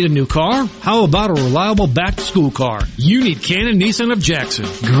Jackson. Need a new car? How about a reliable back-to-school car? You need Cannon Nissan of Jackson.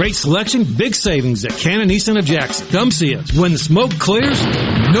 Great selection, big savings at Cannon Nissan of Jackson. Come see us. When the smoke clears,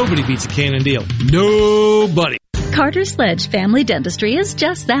 nobody beats a Cannon deal. Nobody. Carter Sledge Family Dentistry is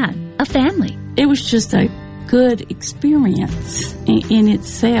just that, a family. It was just a good experience in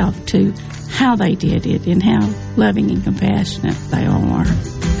itself to how they did it and how loving and compassionate they all are.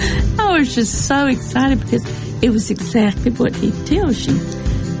 I was just so excited because it was exactly what he tells you.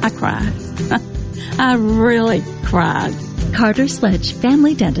 I cried. I really cried. Carter Sledge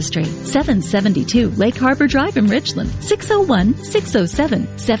Family Dentistry, 772 Lake Harbor Drive in Richland,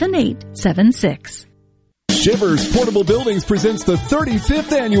 601-607-7876. Shivers Portable Buildings presents the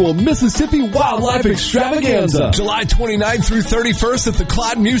 35th Annual Mississippi Wildlife Extravaganza, July 29th through 31st at the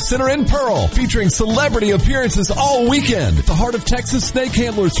Clyde Muse Center in Pearl, featuring celebrity appearances all weekend. The Heart of Texas snake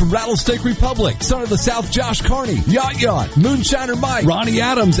handlers from Rattlesnake Republic, Son of the South Josh Carney, Yacht, Moonshiner Mike, Ronnie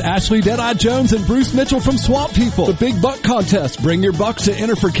Adams, Ashley Deadeye Jones, and Bruce Mitchell from Swamp People. The Big Buck Contest. Bring your bucks to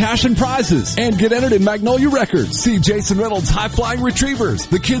enter for cash and prizes. And get entered in Magnolia Records. See Jason Reynolds High Flying Retrievers,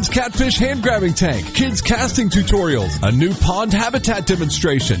 the Kids Catfish Hand Grabbing Tank, Kids Casting Tutorials, a new pond habitat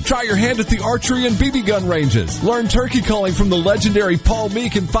demonstration. Try your hand at the archery and BB gun ranges. Learn turkey calling from the legendary Paul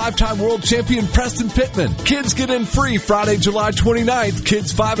Meek and 5-time world champion Preston Pittman. Kids get in free Friday, July 29th.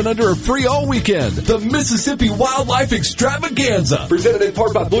 Kids 5 and under are free all weekend. The Mississippi Wildlife Extravaganza. Presented in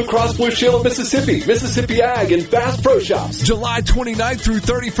part by Blue Cross Blue Shield of Mississippi, Mississippi Ag, and Fast Pro Shops. July 29th through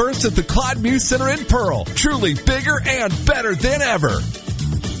 31st at the Clyde Muse Center in Pearl. Truly bigger and better than ever.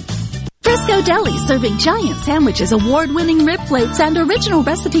 Frisco Deli, serving giant sandwiches, award-winning rib plates, and original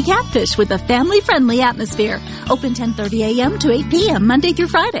recipe catfish with a family-friendly atmosphere. Open 10:30 a.m. to 8 p.m. Monday through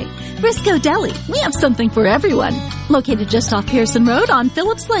Friday. Frisco Deli, we have something for everyone. Located just off Pearson Road on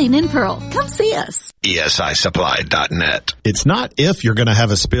Phillips Lane in Pearl. Come see us. ESISupply.net. It's not if you're going to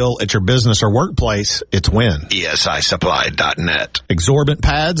have a spill at your business or workplace, it's when. ESISupply.net. Exorbitant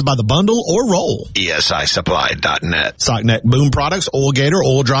pads by the bundle or roll. ESISupply.net. Sockneck boom products, Oil Gator,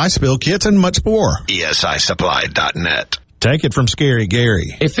 Oil Dry, spill kits, and much more. ESISupply.net. Take it from Scary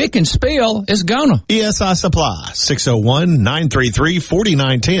Gary. If it can spill, it's gonna. ESI Supply,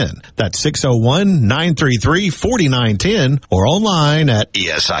 601-933-4910. That's 601-933-4910 or online at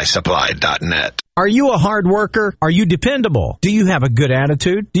ESISupply.net. Are you a hard worker? Are you dependable? Do you have a good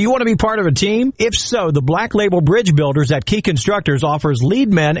attitude? Do you want to be part of a team? If so, the Black Label Bridge Builders at Key Constructors offers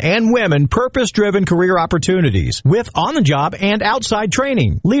lead men and women purpose-driven career opportunities with on-the-job and outside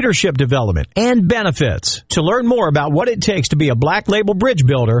training, leadership development, and benefits. To learn more about what it takes to be a Black Label Bridge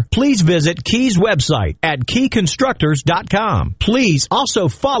Builder, please visit Key's website at keyconstructors.com. Please also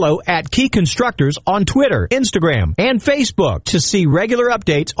follow at Key Constructors on Twitter, Instagram, and Facebook to see regular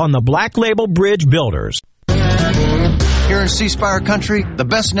updates on the Black Label Bridge Builders. Here in C Spire country, the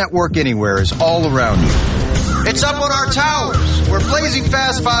best network anywhere is all around you. It's up on our towers, where blazing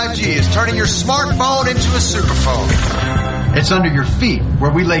fast 5G is turning your smartphone into a superphone. It's under your feet,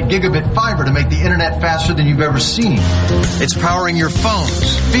 where we lay gigabit fiber to make the internet faster than you've ever seen. It's powering your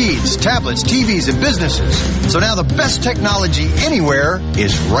phones, feeds, tablets, TVs, and businesses. So now the best technology anywhere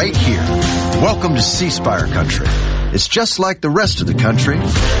is right here. Welcome to C Spire country. It's just like the rest of the country,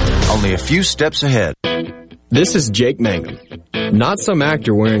 only a few steps ahead. This is Jake Mangum, not some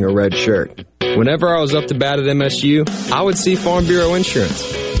actor wearing a red shirt. Whenever I was up to bat at MSU, I would see Farm Bureau Insurance.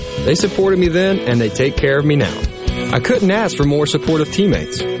 They supported me then, and they take care of me now. I couldn't ask for more supportive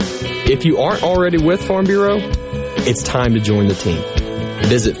teammates. If you aren't already with Farm Bureau, it's time to join the team.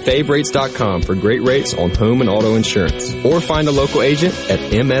 Visit favrates.com for great rates on home and auto insurance, or find a local agent at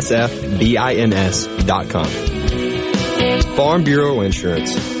msfbins.com. Farm Bureau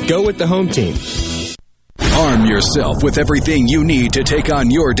Insurance. Go with the home team. Arm yourself with everything you need to take on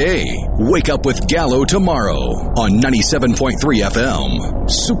your day. Wake up with Gallo tomorrow on 97.3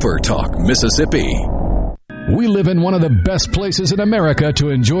 FM. Super Talk, Mississippi. We live in one of the best places in America to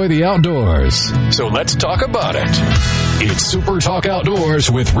enjoy the outdoors. So let's talk about it. It's Super Talk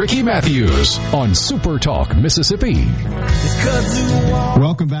Outdoors with Ricky Matthews on Super Talk, Mississippi.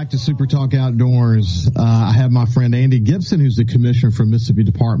 Welcome back to Super Talk Outdoors. I have my friend Andy Gibson, who's the commissioner for Mississippi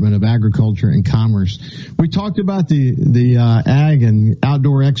Department of Agriculture and Commerce. We talked about the Ag and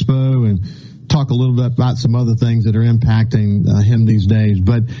Outdoor Expo and talk a little bit about some other things that are impacting him these days.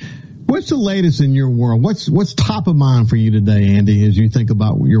 But what's the latest in your world? What's top of mind for you today, Andy, as you think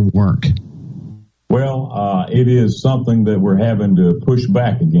about your work? Well, it is something that we're having to push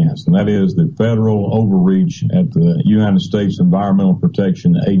back against, and that is the federal overreach at the United States Environmental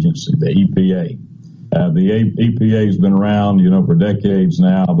Protection Agency, the EPA. The EPA has been around, for decades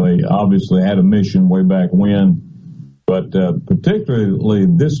now. They obviously had a mission way back when, but particularly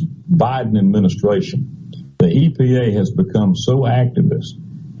this Biden administration, the EPA has become so activist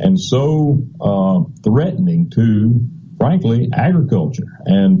and so threatening to, frankly, agriculture,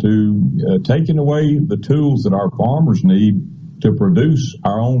 and to taking away the tools that our farmers need to produce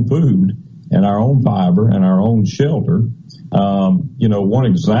our own food and our own fiber and our own shelter. One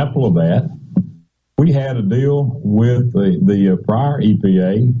example of that, we had a deal with the prior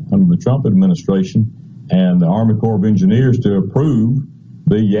EPA under the Trump administration and the Army Corps of Engineers to approve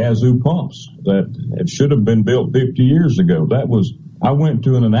the Yazoo pumps that it should have been built 50 years ago. I went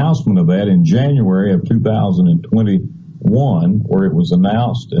to an announcement of that in January of 2021, one where it was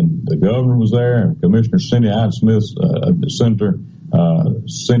announced, and the governor was there, and Commissioner Cindy Hyde-Smith, Senator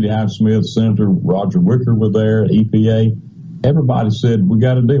Cindy Hyde-Smith, Senator Roger Wicker were there, EPA. Everybody said, we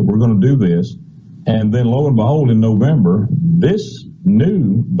got to do it. We're going to do this. And then lo and behold, in November, this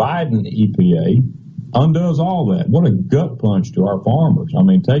new Biden EPA undoes all that. What a gut punch to our farmers. I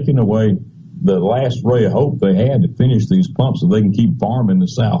mean, taking away the last ray of hope they had to finish these pumps so they can keep farming the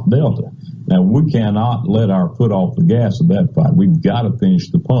South Delta. Now, we cannot let our foot off the gas of that fight. We've got to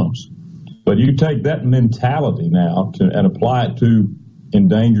finish the pumps. But you take that mentality now and apply it to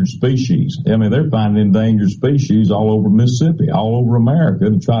endangered species. I mean, they're finding endangered species all over Mississippi, all over America,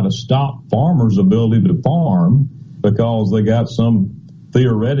 to try to stop farmers' ability to farm because they got some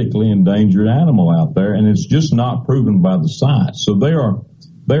theoretically endangered animal out there, and it's just not proven by the science. So they are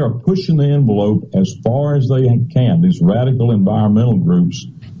pushing the envelope as far as they can. These radical environmental groups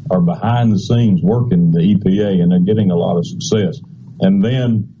are behind the scenes working the EPA, and they're getting a lot of success. And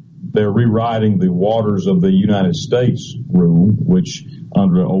then they're rewriting the Waters of the United States rule, which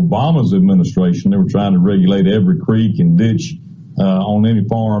under Obama's administration, they were trying to regulate every creek and ditch on any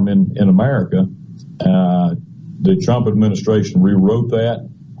farm in America. The Trump administration rewrote that.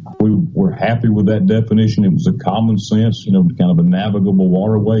 We were happy with that definition. It was a common sense, kind of a navigable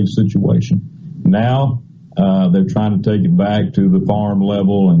waterway situation. Now they're trying to take it back to the farm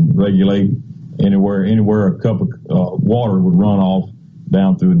level and regulate anywhere a cup of water would run off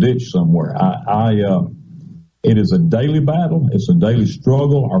down through a ditch somewhere. It is a daily battle. It's a daily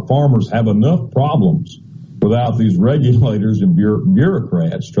struggle. Our farmers have enough problems without these regulators and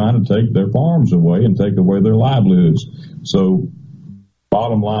bureaucrats trying to take their farms away and take away their livelihoods. So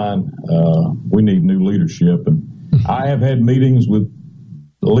bottom line, we need new leadership. And I have had meetings with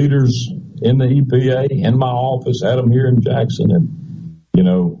leaders in the EPA, in my office, had them here in Jackson. And,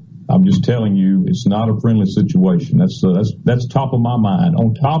 I'm just telling you, it's not a friendly situation. That's top of my mind,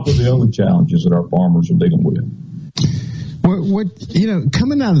 on top of the other challenges that our farmers are dealing with.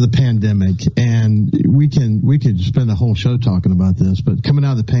 Coming out of the pandemic, and we could spend a whole show talking about this, but coming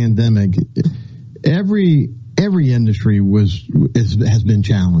out of the pandemic, every industry has been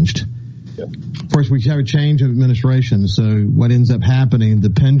challenged. Yeah. Of course, we have a change of administration, so what ends up happening, the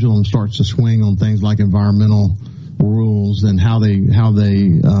pendulum starts to swing on things like environmental rules and how they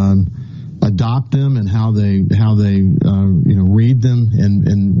adopt them and how they read them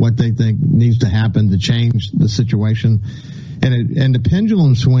and what they think needs to happen to change the situation. And the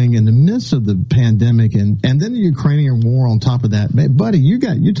pendulum swing in the midst of the pandemic and then the Ukrainian war on top of that. Buddy,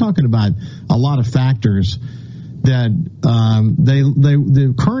 you're talking about a lot of factors that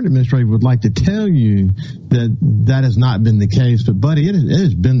the current administration would like to tell you that has not been the case. But buddy, it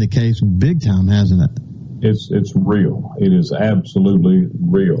has been the case big time, hasn't it? It's real. It is absolutely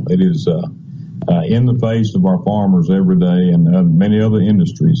real. It is in the face of our farmers every day and many other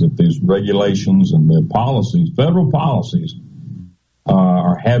industries that these regulations and the policies, federal policies,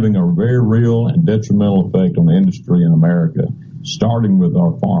 are having a very real and detrimental effect on the industry in America, starting with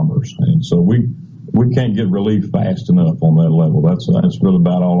our farmers. And so we can't get relief fast enough on that level. That's really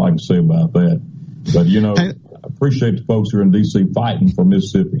about all I can say about that. But, I appreciate the folks here in D.C. fighting for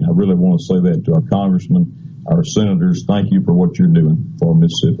Mississippi. I really want to say that to our congressmen, our senators. Thank you for what you're doing for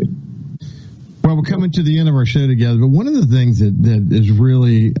Mississippi. Well, we're coming to the end of our show together, but one of the things that is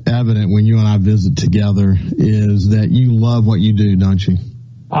really evident when you and I visit together is that you love what you do, don't you?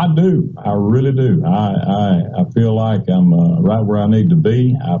 I do. I really do. I feel like I'm right where I need to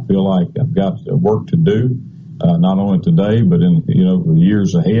be. I feel like I've got work to do, not only today, but in the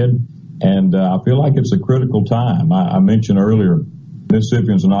years ahead. And I feel like it's a critical time. I mentioned earlier,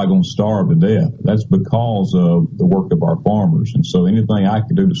 Mississippians are not going to starve to death. That's because of the work of our farmers. And so anything I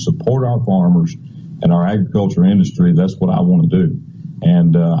can do to support our farmers and our agriculture industry, that's what I want to do.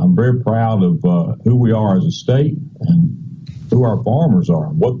 And I'm very proud of who we are as a state and who our farmers are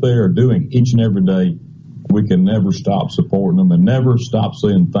and what they are doing each and every day. We can never stop supporting them and never stop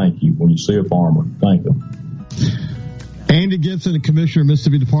saying thank you when you see a farmer. Thank them. Andy Gibson, the Commissioner of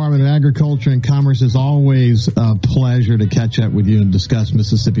Mississippi Department of Agriculture and Commerce. It's always a pleasure to catch up with you and discuss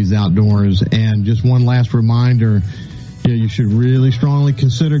Mississippi's outdoors. And just one last reminder, you should really strongly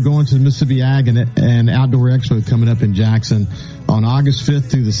consider going to the Mississippi Ag and Outdoor Expo coming up in Jackson on August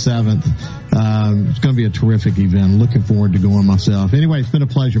 5th through the 7th. It's going to be a terrific event. Looking forward to going myself. Anyway, it's been a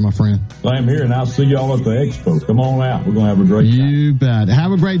pleasure, my friend. I'm here, and I'll see y'all at the expo. Come on out. We're going to have a great time. You bet.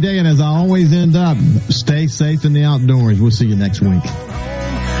 Have a great day, and as I always end up, stay safe in the outdoors. We'll see you next week.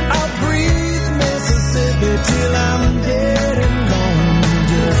 I'll breathe Mississippi till I'm dead and gone.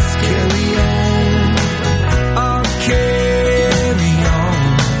 Just carry on. I'll carry on.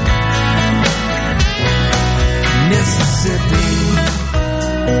 Mississippi.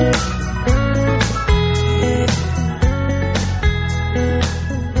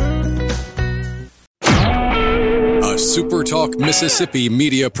 Super Talk Mississippi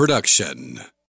media production.